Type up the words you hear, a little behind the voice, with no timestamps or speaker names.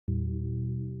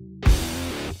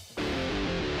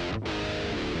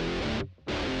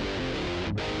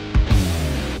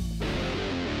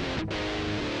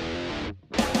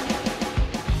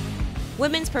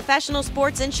Women's professional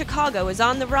sports in Chicago is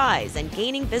on the rise and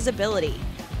gaining visibility.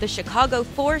 The Chicago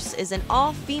Force is an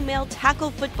all-female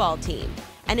tackle football team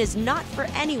and is not for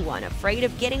anyone afraid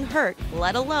of getting hurt,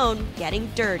 let alone getting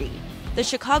dirty. The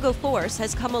Chicago Force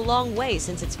has come a long way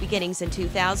since its beginnings in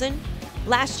 2000.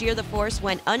 Last year, the Force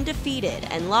went undefeated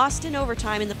and lost in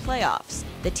overtime in the playoffs.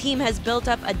 The team has built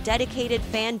up a dedicated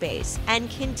fan base and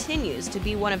continues to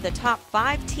be one of the top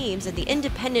 5 teams in the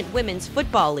Independent Women's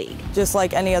Football League. Just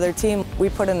like any other team, we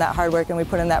put in that hard work and we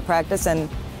put in that practice, and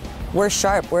we're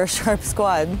sharp. We're a sharp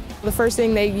squad. The first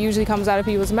thing that usually comes out of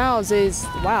people's mouths is,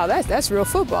 wow, that's real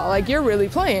football. Like, you're really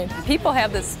playing. People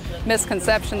have this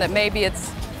misconception that maybe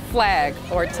it's flag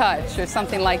or touch or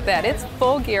something like that. It's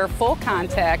full gear, full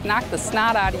contact, knock the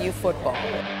snot out of you football.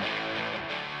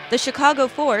 The Chicago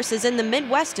Force is in the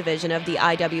Midwest division of the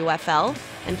IWFL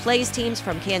and plays teams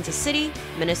from Kansas City,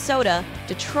 Minnesota,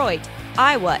 Detroit,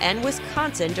 Iowa, and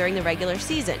Wisconsin during the regular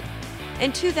season.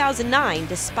 In 2009,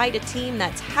 despite a team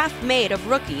that's half made of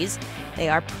rookies, they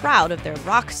are proud of their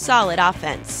rock-solid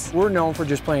offense. We're known for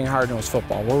just playing hard-nosed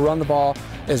football. We'll run the ball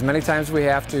as many times as we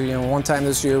have to. One time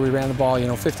this year we ran the ball,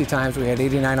 50 times. We had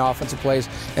 89 offensive plays,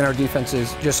 and our defense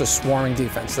is just a swarming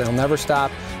defense. They'll never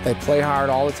stop. They play hard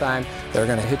all the time. They're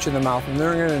going to hit you in the mouth, and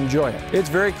they're going to enjoy it. It's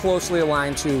very closely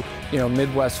aligned to,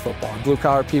 Midwest football.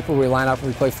 Blue-collar people, we line up and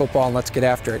we play football, and let's get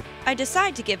after it. I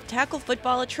decide to give tackle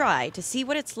football a try to see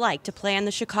what it's like to play on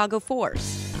the Chicago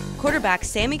Force. Quarterback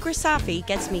Sammy Grisafi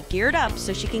gets me geared up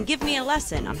so she can give me a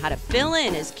lesson on how to fill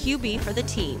in as QB for the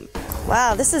team.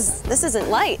 Wow, this isn't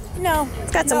light. No.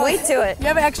 It's got some weight to it. You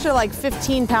have an extra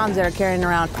 15 pounds that are carrying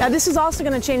around. Now this is also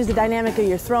going to change the dynamic of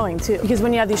your throwing too, because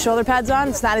when you have these shoulder pads on,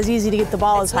 it's not as easy to get the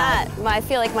ball as high. I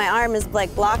feel like my arm is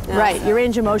blocked now. Right, your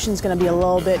range of motion is going to be a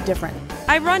little bit different.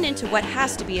 I run into what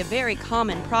has to be a very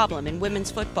common problem in women's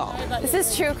football. This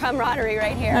is true camaraderie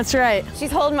right here. That's right.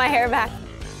 She's holding my hair back.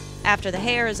 After the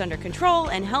hair is under control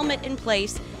and helmet in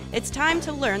place, it's time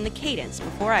to learn the cadence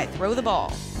before I throw the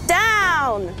ball.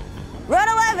 Down! Run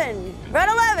 11! Run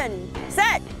 11!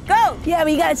 Set! Go! Yeah,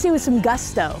 but you got to see with some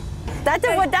gusto. That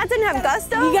didn't have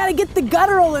gusto? You got to get the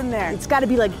guttural in there. It's got to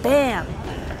be like bam!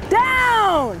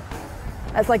 Down!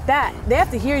 That's like that. They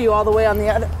have to hear you all the way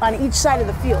on each side of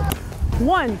the field.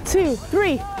 1, 2,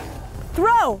 3,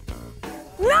 throw!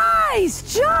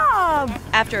 Nice job!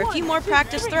 After a few more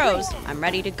practice throws, I'm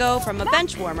ready to go from a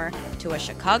bench warmer to a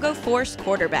Chicago Force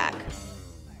quarterback.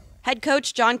 Head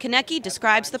coach John Konecki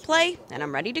describes the play, and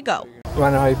I'm ready to go. You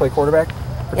want to know how you play quarterback?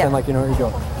 Pretend like you know what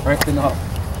you're doing. All right, get in the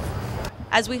huddle.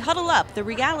 As we huddle up, the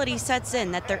reality sets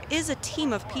in that there is a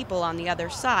team of people on the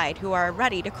other side who are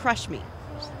ready to crush me.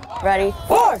 Ready?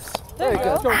 Force! Very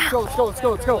good. Let's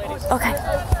go. Okay.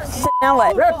 Now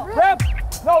what? Rep!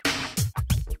 No!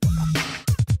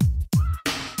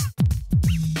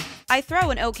 I throw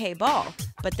an okay ball,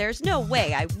 but there's no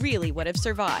way I really would have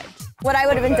survived. What, I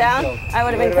would have been down? I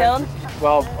would have been killed?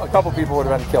 Well, a couple people would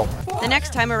have been killed. The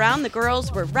next time around, the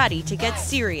girls were ready to get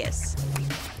serious.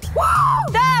 Woo!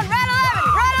 Down! Run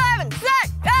 11!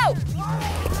 Set! Go!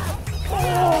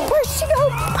 Where'd she go?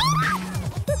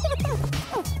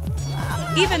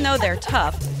 Even though they're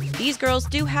tough, these girls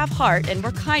do have heart and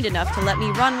were kind enough to let me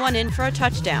run one in for a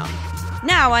touchdown.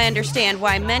 Now I understand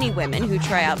why many women who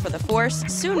try out for the Force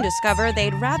soon discover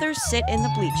they'd rather sit in the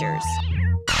bleachers.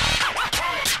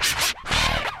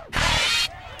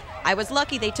 I was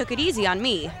lucky they took it easy on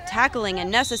me. Tackling and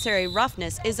necessary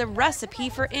roughness is a recipe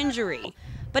for injury.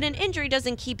 But an injury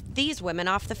doesn't keep these women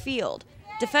off the field.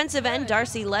 Defensive end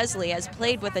Darcy Leslie has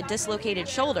played with a dislocated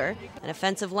shoulder, and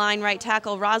offensive line right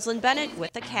tackle Rosalind Bennett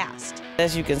with a cast.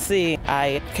 As you can see,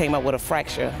 I came up with a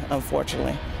fracture,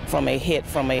 unfortunately, from a hit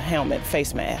from a helmet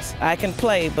face mask. I can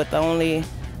play, but the only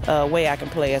way I can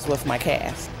play is with my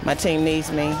cast. My team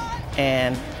needs me,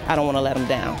 and I don't want to let them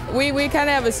down. We kind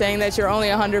of have a saying that you're only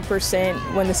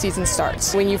 100% when the season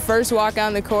starts. When you first walk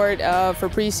on the court for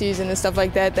preseason and stuff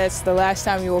like that, that's the last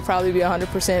time you will probably be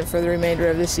 100% for the remainder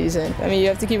of the season. I mean, you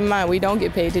have to keep in mind, we don't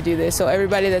get paid to do this, so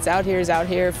everybody that's out here is out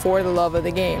here for the love of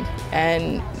the game.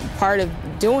 And part of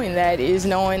doing that is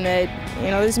knowing that,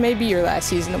 this may be your last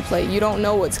season to play. You don't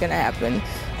know what's going to happen.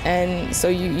 And so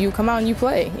you come out and you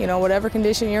play. Whatever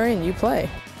condition you're in, you play.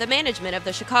 The management of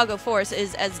the Chicago Force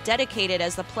is as dedicated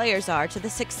as the players are to the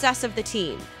success of the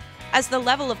team. As the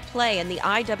level of play in the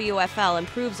IWFL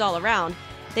improves all around,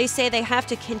 they say they have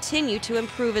to continue to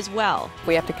improve as well.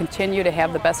 We have to continue to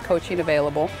have the best coaching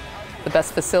available, the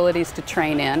best facilities to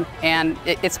train in, and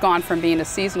it's gone from being a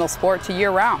seasonal sport to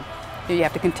year-round. You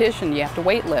have to condition, you have to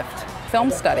weight lift, film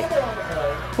study.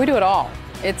 We do it all.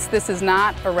 This is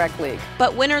not a rec league.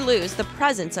 But win or lose, the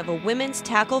presence of a women's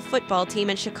tackle football team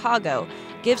in Chicago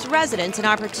gives residents an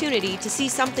opportunity to see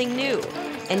something new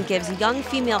and gives young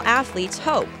female athletes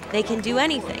hope they can do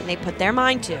anything they put their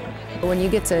mind to. When you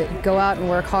get to go out and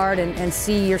work hard and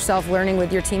see yourself learning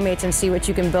with your teammates and see what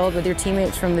you can build with your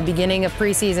teammates from the beginning of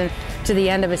preseason to the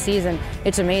end of a season,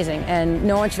 it's amazing. And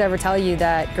no one should ever tell you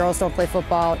that girls don't play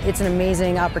football. It's an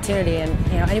amazing opportunity, and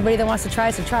anybody that wants to try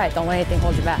it should try it. Don't let anything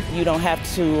hold you back. You don't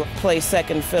have to play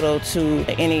second fiddle to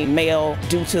any male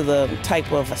due to the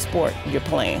type of sport you're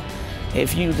playing.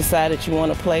 If you decide that you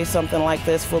want to play something like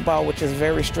this, football, which is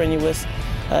very strenuous,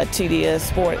 tedious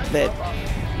sport, that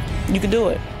you can do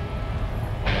it.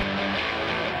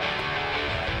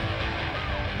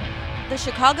 The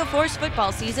Chicago Force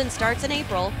football season starts in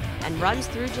April and runs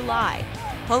through July.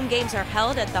 Home games are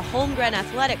held at the Holmgren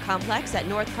Athletic Complex at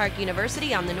North Park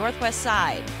University on the northwest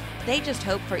side. They just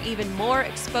hope for even more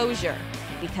exposure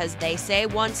because they say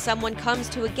once someone comes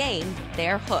to a game,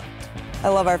 they're hooked. I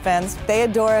love our fans. They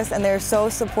adore us and they're so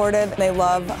supportive. They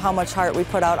love how much heart we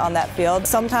put out on that field.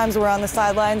 Sometimes we're on the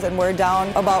sidelines and we're down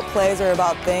about plays or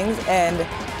about things, and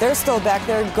they're still back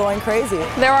there going crazy.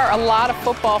 There are a lot of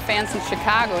football fans in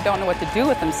Chicago who don't know what to do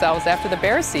with themselves after the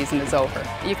Bears season is over.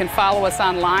 You can follow us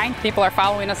online. People are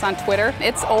following us on Twitter.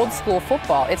 It's old school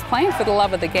football. It's playing for the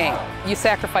love of the game. You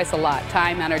sacrifice a lot,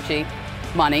 time, energy,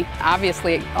 money.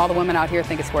 Obviously, all the women out here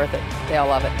think it's worth it. They all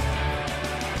love it.